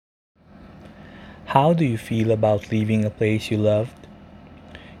How do you feel about leaving a place you loved?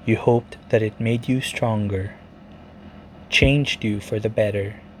 You hoped that it made you stronger, changed you for the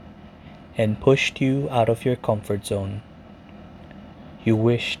better, and pushed you out of your comfort zone. You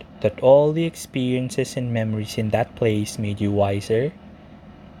wished that all the experiences and memories in that place made you wiser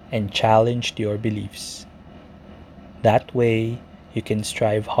and challenged your beliefs. That way, you can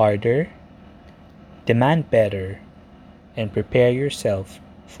strive harder, demand better, and prepare yourself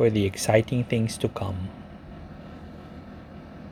for the exciting things to come.